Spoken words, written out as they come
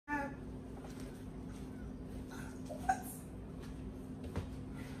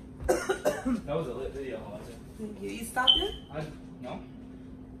That was a lit video, Hawaiita. Thank you. You stopped it? No.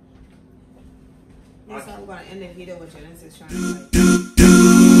 Yes, I'm going to end the video with Genesis trying to like...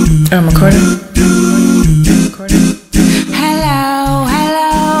 I'm recording. Hello, hello,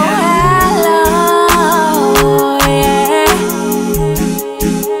 yeah.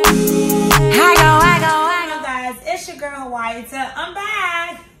 Hello guys, it's your girl Hawaiita. I'm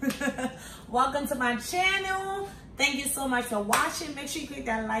back. Welcome to my channel. Thank you so much for watching. Make sure you click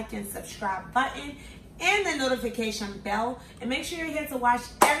that like and subscribe button and the notification bell. And make sure you're here to watch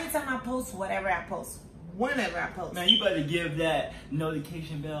every time I post whatever I post. Whenever I post. Man, you better give that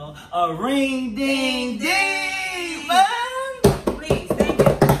notification bell a ring ding ding, man. Please, thank you.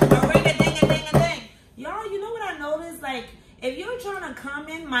 A ring a ding a ding a ding. Y'all, you know what I noticed? Like, if you're trying to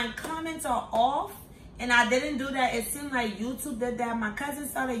comment, my comments are off. And I didn't do that. It seemed like YouTube did that. My cousin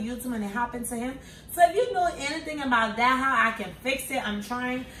started YouTube and it happened to him. So if you know anything about that, how I can fix it, I'm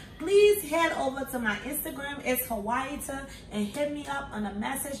trying. Please head over to my Instagram. It's itsHawaiita. And hit me up on a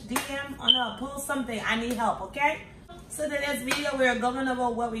message, DM, on a post, something. I need help, okay? So in this video, we're going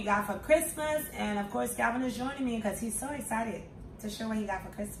over what we got for Christmas. And of course, Calvin is joining me because he's so excited to show what he got for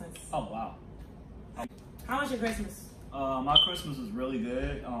Christmas. Oh, wow. How was your Christmas? My Christmas was really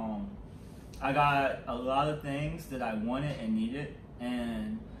good. I got a lot of things that I wanted and needed,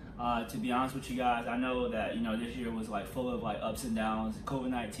 and to be honest with you guys, I know that this year was like full of like ups and downs,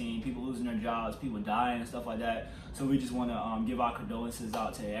 COVID-19, people losing their jobs, people dying and stuff like that. So we just want to give our condolences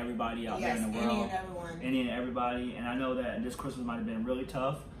out to everybody out there in the world, any and everybody. And I know that this Christmas might have been really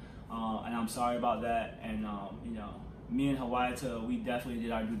tough, and I'm sorry about that. And me and Hawaiita, we definitely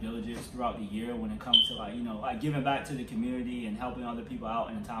did our due diligence throughout the year when it comes to like giving back to the community and helping other people out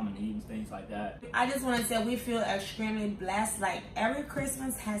in a time of need and things like that. I just want to say we feel extremely blessed. Like, every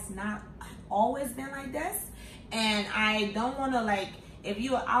Christmas has not always been like this, and I don't want to, like, if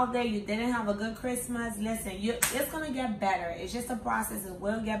you are out there, you didn't have a good Christmas, listen, it's going to get better. It's just a process. It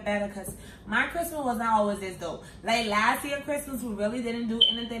will get better, because my Christmas was not always this dope. Like, last year Christmas, we really didn't do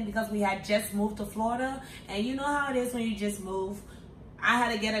anything because we had just moved to Florida. And you know how it is when you just move. I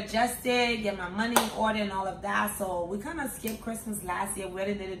had to get adjusted, get my money in order and all of that. So we kind of skipped Christmas last year. We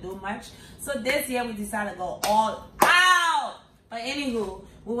really didn't do much. So this year we decided to go all out. But anywho,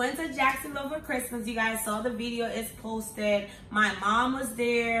 we went to Jacksonville for Christmas. You guys saw the video. It's posted. My mom was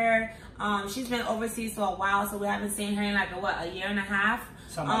there. She's been overseas for a while, so we haven't seen her in like a year and a half.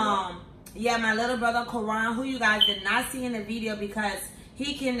 Yeah, my little brother Koran, who you guys did not see in the video because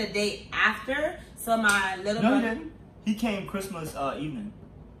he came the day after. So my little brother. No, he didn't. He came Christmas evening.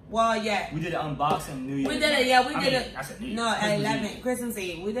 Well, yeah. We did an unboxing New Year's. We did it, yeah. We did it. I said New Year's. No, at 11 Christmas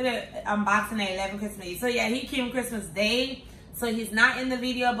Eve. We did it unboxing at 11 Christmas Eve. So yeah, he came Christmas Day. So he's not in the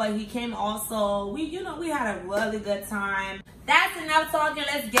video, but he came also. We had a really good time. That's enough talking.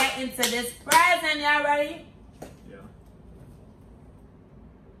 Let's get into this present. Y'all ready? Yeah.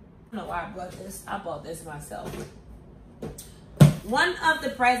 I don't know why I bought this. I bought this myself. One of the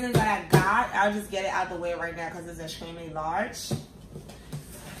presents that I got, I'll just get it out the way right now because it's extremely large.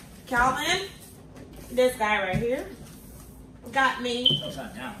 Calvin, this guy right here, got me.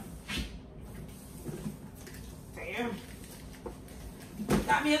 Upside down. Damn.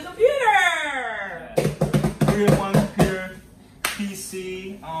 Got me a computer. 3-in-1 computer,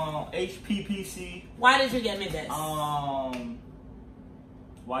 PC, HP PC. Why did you get me this?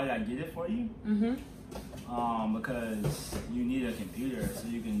 Why did I get it for you? Because you need a computer so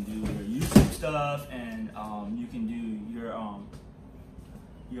you can do your YouTube stuff and you can do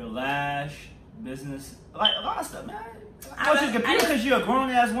your lash business, like a lot of stuff, man. Because you're a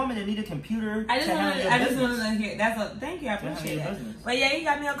grown-ass woman and need a computer. I just wanted to hear. Thank you. I appreciate it. But yeah, he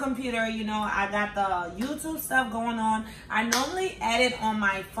got me a computer. I got the YouTube stuff going on. I normally edit on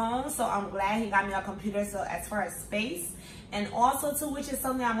my phone, so I'm glad he got me a computer. So as far as space, and also too, which is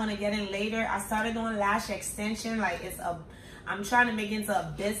something I'm gonna get in later. I started doing lash extension. Like I'm trying to make it into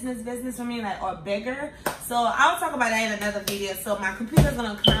a business for me, like, or bigger. So I'll talk about that in another video. So my computer's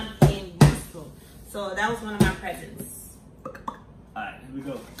gonna come in useful. So that was one of my presents. Alright, here we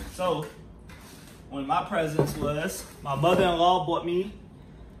go. So, one of my presents was my mother-in-law bought me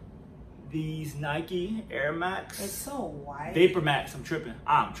these Nike Air Max. It's so white. Vapor Max. I'm tripping.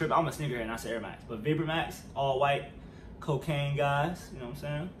 I'm a sneakerhead and I said Air Max. But Vapor Max, all white, cocaine guys. You know what I'm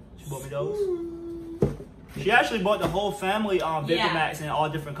saying? She bought me those. She actually bought the whole family on Vapor Max in all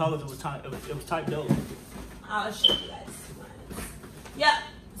different colors. It was type dope. I'll show you guys mine. Yep.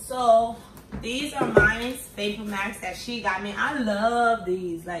 So these are mine, Vapor Max, that she got me. I love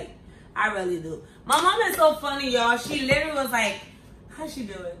these. Like, I really do. My mom is so funny, y'all. She literally was like, how'd she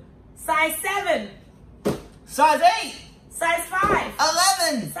do it? Size 7. Size 8. Size 5.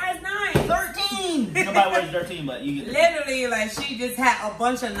 11. Size 9. 13. Nobody wears 13, but you get it. Literally, like, she just had a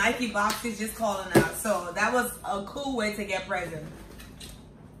bunch of Nike boxes just calling out. So that was a cool way to get present.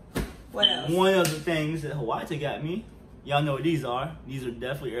 What else? One of the things that Hawaiita got me, y'all know what these are. These are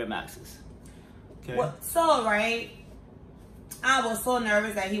definitely Air Maxes. Okay. Well, so, right, I was so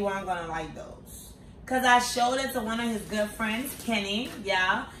nervous that he wasn't going to like those. Because I showed it to one of his good friends, Kenny,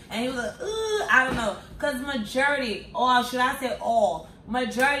 yeah. And he was like, ooh, I don't know. Because majority, or should I say all,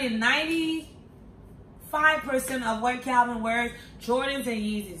 majority, 95% of what Calvin wears, Jordans and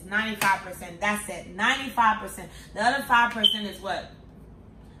Yeezys, 95%. That's it, 95%. The other 5% is what?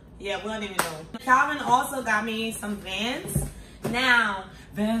 Yeah, we don't even know. Calvin also got me some Vans. Now,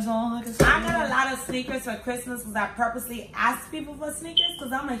 Vans on like a I got a lot of sneakers for Christmas because I purposely asked people for sneakers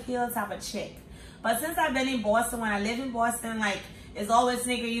because I'm a heel type of chick. But since I've been in Boston, when I live in Boston, like, it's always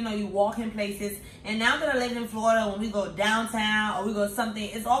sneaker, you know, you walk in places. And now that I live in Florida, when we go downtown or we go something,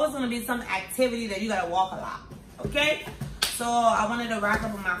 it's always going to be some activity that you got to walk a lot. Okay? So I wanted to rack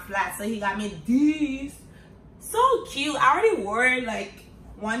up on my flats. So he got me these. So cute. I already wore it, like,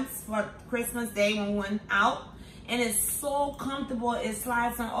 once for Christmas Day when we went out. And it's so comfortable. It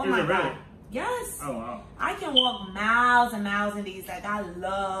slides on. Oh, my God. Yes. Oh, wow. I can walk miles and miles in these. Like, I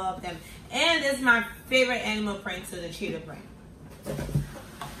love them. And it's my favorite animal print too, the cheetah print.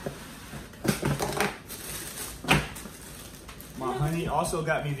 My honey also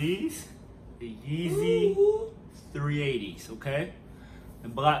got me these. The Yeezy 380s, okay? The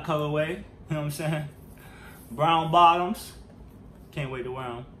black colorway, you know what I'm saying? Brown bottoms. Can't wait to wear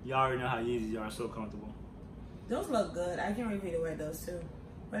them. Y'all already know how Yeezys are, so comfortable. Those look good. I can't wait to wear those too.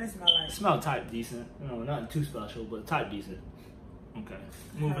 What does it smell like? Smell type decent. You know, nothing too special, but type decent. Okay,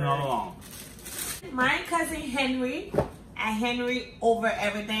 moving on along. My cousin Henry, at Henry Over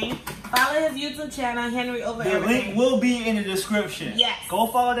Everything. Follow his YouTube channel, Henry Over Everything. The link will be in the description. Yes. Go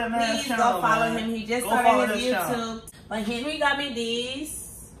follow that man's Please channel. go follow him. He just started his YouTube. Channel. But Henry got me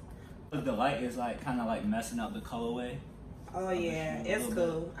these. The light is like kind of like messing up the colorway. Oh yeah, it's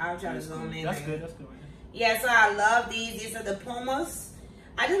cool. I'll try to zoom in. That's good. That's good. Yeah, so I love these. These are the Pumas.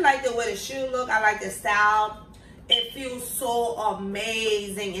 I just like the way the shoe look. I like the style. It feels so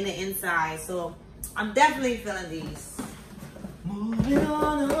amazing in the inside. So I'm definitely feeling these. Moving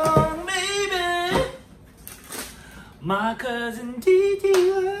on along, baby. My cousin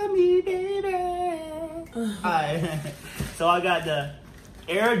Titi love me, baby. Alright, so I got the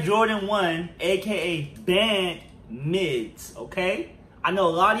Air Jordan 1, aka Band Mids, okay? I know a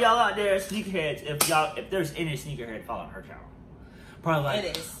lot of y'all out there sneakerheads, if there's any sneakerhead following her channel. Probably like,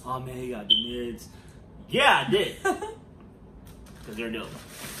 It is. oh man, you got the mids. Yeah, I did. Because they're dope.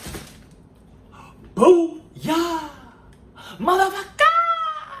 Boo! Yeah! Motherfucker!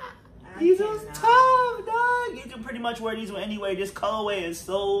 These are tough, dog. You can pretty much wear these with anyway. This colorway is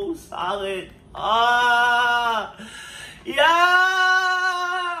so solid. Ah!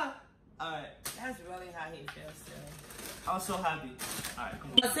 Yeah! Alright. That's really how he feels too. I was so happy. Alright,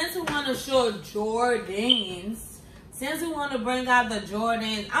 come on. But since we want to show Jordans, since we want to bring out the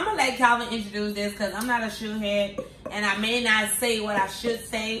Jordans, I'm going to let Calvin introduce this because I'm not a shoe head and I may not say what I should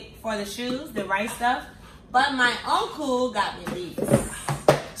say for the shoes, the right stuff. But my uncle got me these.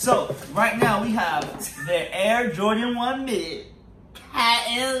 So, right now we have the Air Jordan 1 Mid.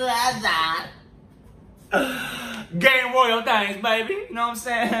 Game Royal things, baby. You know what I'm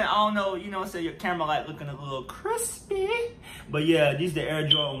saying? I don't know, you know what I'm saying? Your camera light looking a little crispy. But yeah, these the Air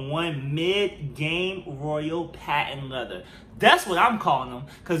Jordan 1 Mid Game Royal Patent Leather. That's what I'm calling them.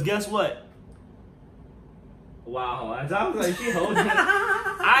 Because guess what? Wow, I was like, she holding it.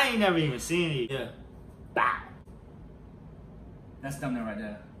 I ain't never even seen it. Yeah. Bow. That's thumbnail right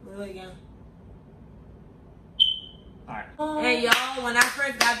there. Do it again. Alright. Hey y'all, when I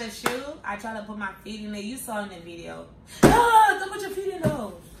first got the shoe, I tried to put my feet in it. You saw in the video. Ah, don't put your feet in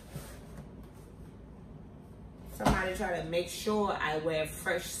those. Somebody try to make sure I wear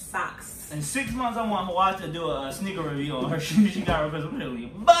fresh socks. In 6 months, I want Hawaii to do a sneaker review on her shoes she got because I'm really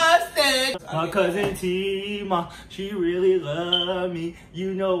busted. My cousin Tima, she really love me.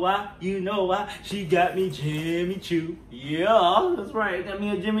 You know why? You know why? She got me Jimmy Choo. Yeah, that's right. Got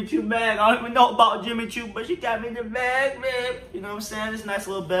me a Jimmy Choo bag. I don't even know about Jimmy Choo, but she got me the bag, man. You know what I'm saying? This nice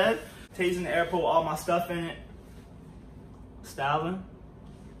little bag. Takes in the airport with all my stuff in it. Styling.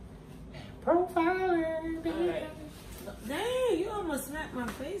 Profiling, baby. Right. Dang, you almost smacked my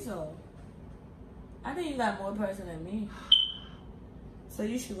face off. I think you got more person than me. So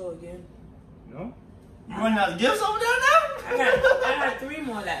you should go again. No? You running out of gifts over there now? I got 3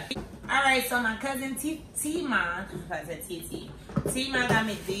 more left. Alright, so my cousin T-Man, I said T-T. T-Man got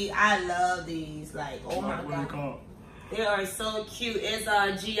me these. I love these. Like, oh my What are they God. called? They are so cute. It's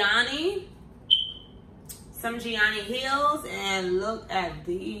Gianni. Some Gianni heels. And look at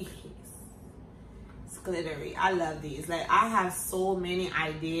these. It's glittery. I love these. Like, I have so many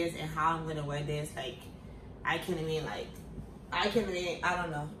ideas in how I'm going to wear this. Like, I don't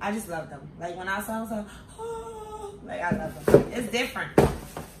know. I just love them. Like, when I saw them, I was like, oh, like, I love them. It's different.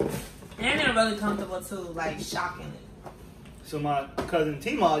 And they're really comfortable, too. Like, shockingly. So my cousin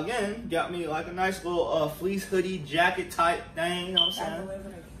Tima again got me like a nice little fleece hoodie jacket type thing, you know what I'm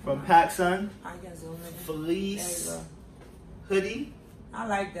saying? From PacSun. I can zoom in. Fleece hoodie. I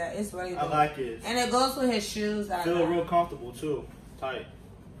like that. It's really good. I like it. And it goes with his shoes. Feel real comfortable too. Tight.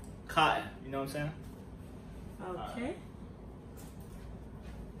 Cotton, you know what I'm saying? Okay.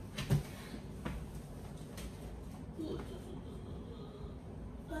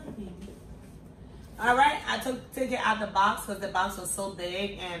 All right, I took it out the box because the box was so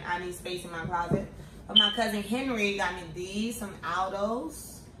big and I need space in my closet. But my cousin Henry got me these, some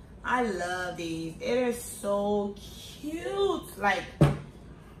Aldos. I love these. It is so cute. Like,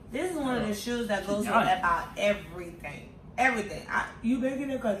 this is one of the shoes that goes with about everything. Everything. You making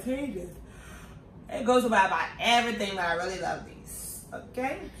it contagious. It goes with about everything, but I really love these.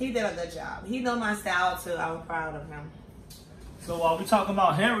 Okay? He did a good job. He know my style too. I was proud of him. So while we talking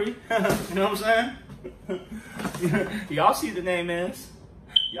about Henry, you know what I'm saying? Y'all see the name is?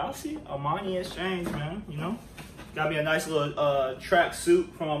 Y'all see Armani Exchange, man. You know, got me a nice little track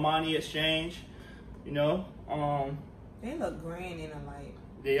suit from Armani Exchange. You know, they look green in the light.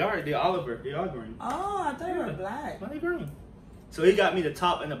 They're Oliver. They are green. Oh, I thought they were black. No, they're green. So he got me the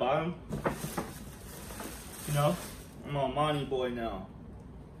top and the bottom. You know, I'm an Armani boy now.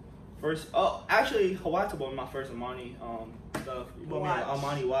 Actually, Hawaiita bought my first Armani stuff. He bought me an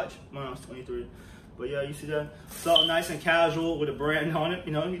Armani watch when I was 23. But yeah, you see that? So nice and casual with a brand on it.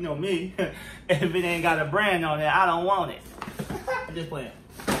 You know me. If it ain't got a brand on it, I don't want it. I'm just playing.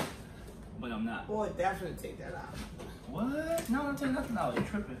 But I'm not. Boy, definitely take that out. What? No, I'm taking nothing out. You're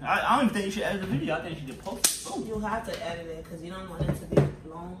tripping. I don't even think you should edit the video. I think you should just post it. Oh. You have to edit it because you don't want it to be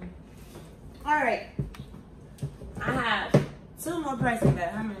long. All right. I have 2 more presents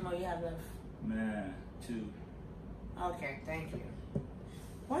left. How many more you have left? Man, 2. Okay, thank you.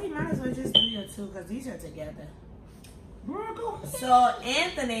 Well, you might as well just do your 2 because these are together. So,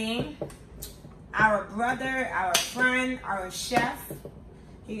 Anthony, our brother, our friend, our chef,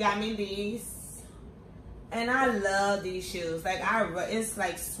 he got me these. And I love these shoes. Like, it's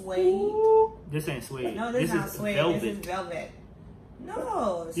like suede. Ooh. This ain't suede. No, this is not suede. Velvet. This is velvet.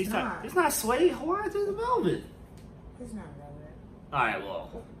 No, it's not. It's not suede. Why is it velvet? It's not velvet. All right,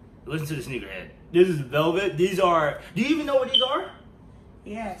 well, listen to the sneakerhead. This is velvet. These are. Do you even know what these are?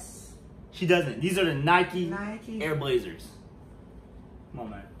 Yes. She doesn't. These are the Nike Air Blazers. Come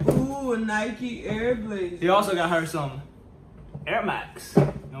on, man. Ooh, Nike Air Blazers. He also got her some Air Max. You know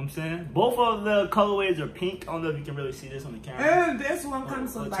what I'm saying? Both of the colorways are pink. I don't know if you can really see this on the camera. And this one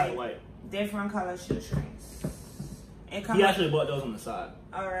comes with like different color shoestrings. He actually bought those on the side.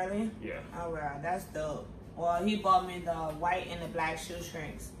 Oh, really? Yeah. Oh, wow. That's dope. Well, he bought me the white and the black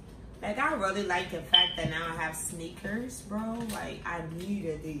shoestrings. Like, I really like the fact that now I have sneakers, bro. Like, I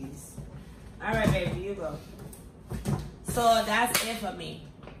needed these. All right, baby, you go. So, that's it for me.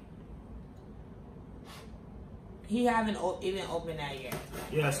 He haven't even opened that yet.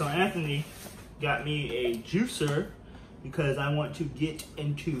 Yeah, so Anthony got me a juicer because I want to get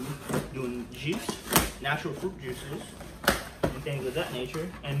into doing juice, natural fruit juices, and things of that nature,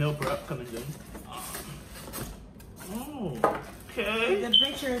 and meal prep coming soon. Oh, okay. The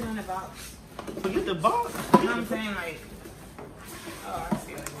picture is on the box. Forget the box. You know what I'm saying? Like, oh, I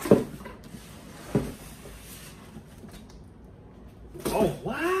see it. Oh,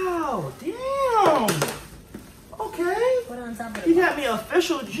 wow. Damn. Okay. Put it on top of the He box. got me an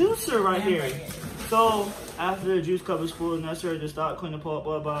official juicer right here. So, after the juice cup is full, necessary to start clean the pulp,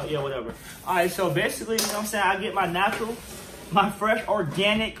 blah, blah, yeah, whatever. All right, so basically, you know what I'm saying, I get my natural, my fresh,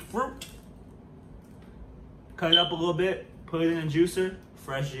 organic fruit, cut it up a little bit, put it in a juicer,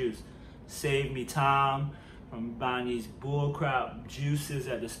 fresh juice. Save me time from buying these bullcrap juices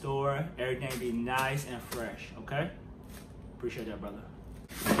at the store. Everything be nice and fresh, okay? Appreciate that, brother.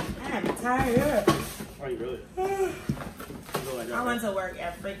 I'm tired. Are you really? I went to work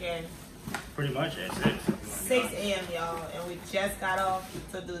at freaking pretty much at 6. 6 a.m. y'all, and we just got off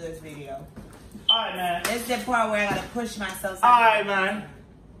to do this video. Alright, man. This is the part where I gotta push myself. Alright, man.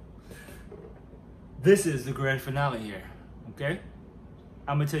 This is the grand finale here, okay?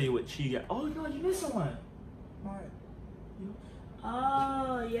 I'm gonna tell you what she got. Oh, no, you missed one. What?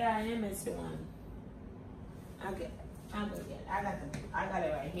 Oh, yeah, I am missing one. I got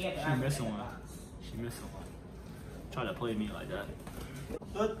it right here. She missing one. She missing one. Try to play me like that.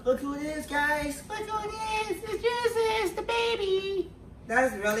 Look who it is, guys. Look who it is. It's Genesis, the baby.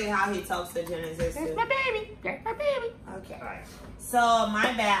 That's really how he talks to Genesis. That's my baby. That's my baby. Okay. All right. So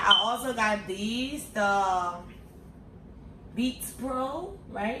my bad. I also got these, the Beats Pro,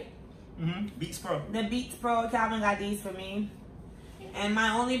 right? Beats Pro. The Beats Pro. Calvin got these for me. And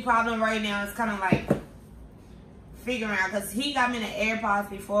my only problem right now is kind of like figuring out, because he got me the AirPods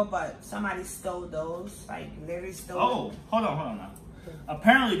before, but somebody stole those. Like literally stole them. Oh, hold on now.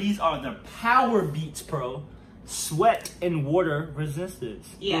 Apparently these are the Power Beats Pro sweat and water resistance.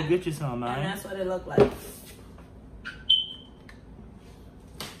 Yeah. Go get you some, man. And that's what it looked like.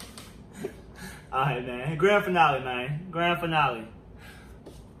 Alright, man. Grand finale, man. Grand finale.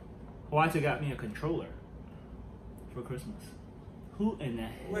 Hawaiita got me a controller for Christmas. Who in the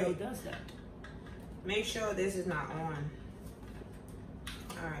hell does that? Make sure this is not on.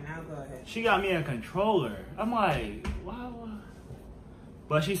 Alright, now go ahead. She got me a controller. I'm like, wow.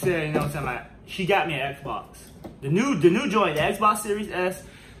 But she said, you know what I'm saying? She got me an Xbox. The new joint, the Xbox Series S.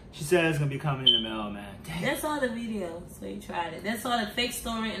 She said it's gonna be coming in the mail, man. Damn. That's all the videos, so you tried it. That's all the fake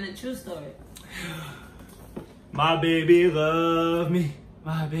story and the true story. My baby love me.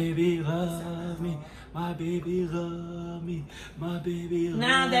 My baby love me. My baby love me. My baby love me.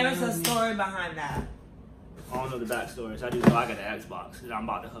 Now there is a story behind that. I don't know the backstory, so I just know I got an Xbox and I'm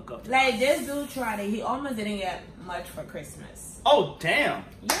about to hook up. Like this dude tried it. He almost didn't get much for Christmas. Oh damn.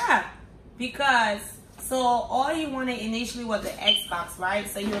 Yeah, because so all he wanted initially was the Xbox, right?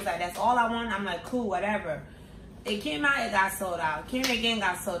 So he was like, "That's all I want." I'm like, "Cool, whatever." It came out, it got sold out. Came again,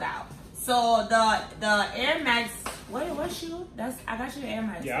 got sold out. So the Air Max. What shoe? I got you the Air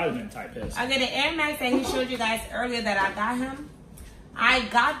Max. Yeah, I would have been tight pissed. I got the Air Max that he showed you guys earlier that I got him. I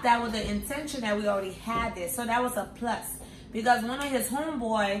got that with the intention that we already had this. So that was a plus. Because one of his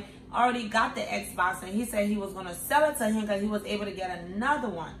homeboy already got the Xbox and he said he was going to sell it to him because he was able to get another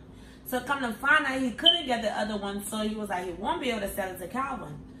one. So come to find out he couldn't get the other one. So he was like, he won't be able to sell it to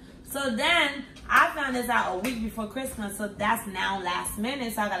Calvin. So then I found this out a week before Christmas. So that's now last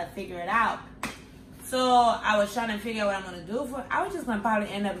minute. So I got to figure it out. So I was trying to figure out what I'm going to do for it. I was just going to probably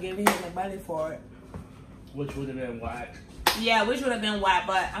end up giving him the money for it. Which would have been whack. Yeah, which would have been whack,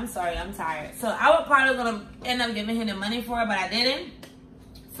 but I'm sorry, I'm tired. So I was probably going to end up giving him the money for it, but I didn't.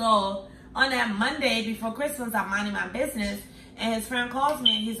 So on that Monday before Christmas, I'm minding my business. And his friend calls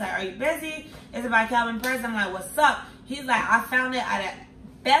me and he's like, "Are you busy? It's about Calvin Press." I'm like, "What's up?" He's like, "I found it at a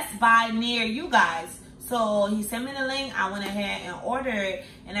Best Buy near you guys." So he sent me the link. I went ahead and ordered it.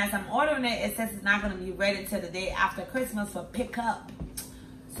 And as I'm ordering it, it says it's not going to be ready till the day after Christmas for pickup.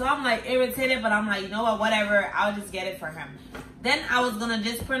 So I'm like irritated, but I'm like, you know what, whatever. I'll just get it for him. Then I was going to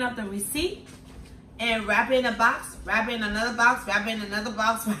just print up the receipt and wrap it in a box, wrap it in another box, wrap it in another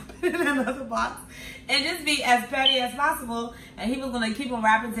box, wrap it in another box. And just be as petty as possible. And he was going to keep on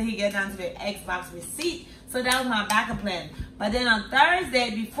wrapping until he gets down to the Xbox receipt. So that was my backup plan. But then on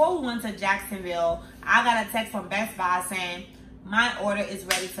Thursday, before we went to Jacksonville, I got a text from Best Buy saying, "My order is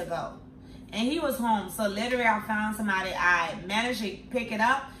ready to go." And he was home. So literally I found somebody. I managed to pick it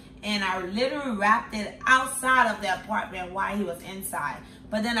up. And I literally wrapped it outside of the apartment while he was inside.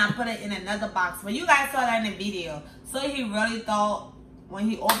 But then I put it in another box. But you guys saw that in the video. So he really thought when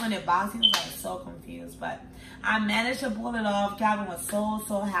he opened the box, he was like so confused. But I managed to pull it off. Calvin was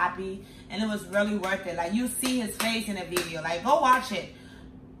so happy. And it was really worth it. Like you see his face in the video. Like go watch it.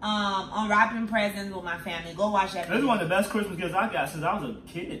 Unwrapping presents with my family. Go watch that video. This is one of the best Christmas gifts I got since I was a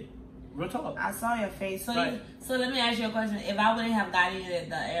kid. Real talk. I saw your face. So right. So let me ask you a question. If I wouldn't have gotten you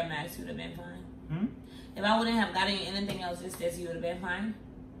the Air Max, you would have been fine? If I wouldn't have gotten you anything else, just this, you would have been fine?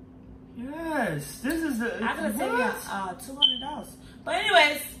 Yes. This is the... I could have saved you $200. But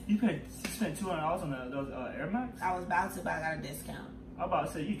anyways. You spent $200 on those Air Max? I was about to, but I got a discount. I was about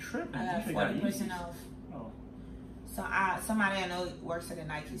to say, you tripping. I got 40% off. Oh. So somebody I know works at a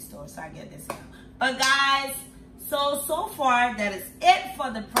Nike store, so I get a discount. But guys, so far, that is it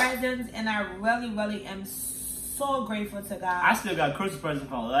for the presents. And I really am so grateful to God. I still got Christmas presents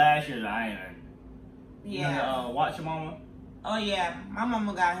from last year that I ain't earned. Yeah. Watch Your Mama? Oh, yeah. My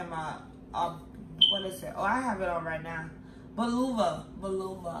mama got him what is it? Oh, I have it on right now. Beluva.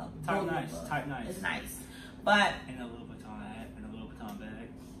 Type nice. It's nice. But. And a Louis Vuitton hat and a Louis Vuitton bag.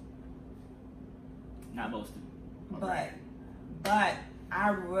 Not boasting. But I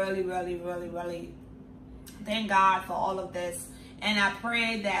really thank God for all of this. And I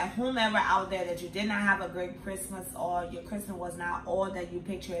pray that whomever out there that you did not have a great Christmas or your Christmas was not all that you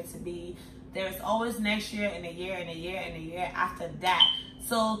picture it to be, there's always next year and a year and a year and a year after that.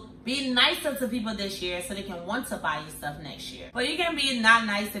 So Be nicer to people this year so they can want to buy you stuff next year. But you can be not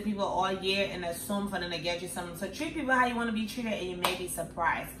nice to people all year and assume for them to get you something. So treat people how you want to be treated and you may be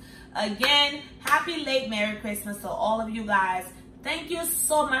surprised. Again, happy late Merry Christmas to all of you guys. Thank you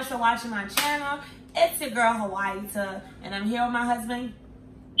so much for watching my channel. It's your girl Hawaiita, and I'm here with my husband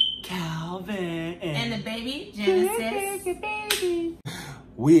Calvin and the baby Genesis. Baby.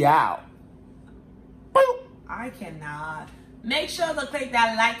 We out. Boop. I cannot. Make sure to click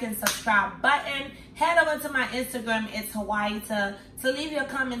that like and subscribe button. Head over to my Instagram, itsHawaiita, to leave your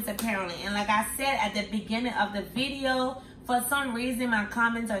comments apparently. And like I said at the beginning of the video, for some reason my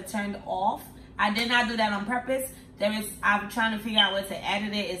comments are turned off. I did not do that on purpose. I'm trying to figure out where to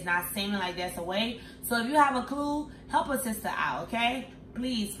edit it. It's not seeming like there's a way. So if you have a clue, help a sister out, okay?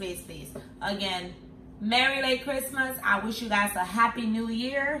 Please, please, please. Again, Merry late Christmas. I wish you guys a happy new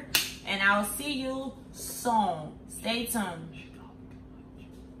year. And I'll see you soon. Stay tuned.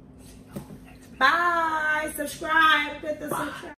 Bye. Subscribe. Hit the subscribe.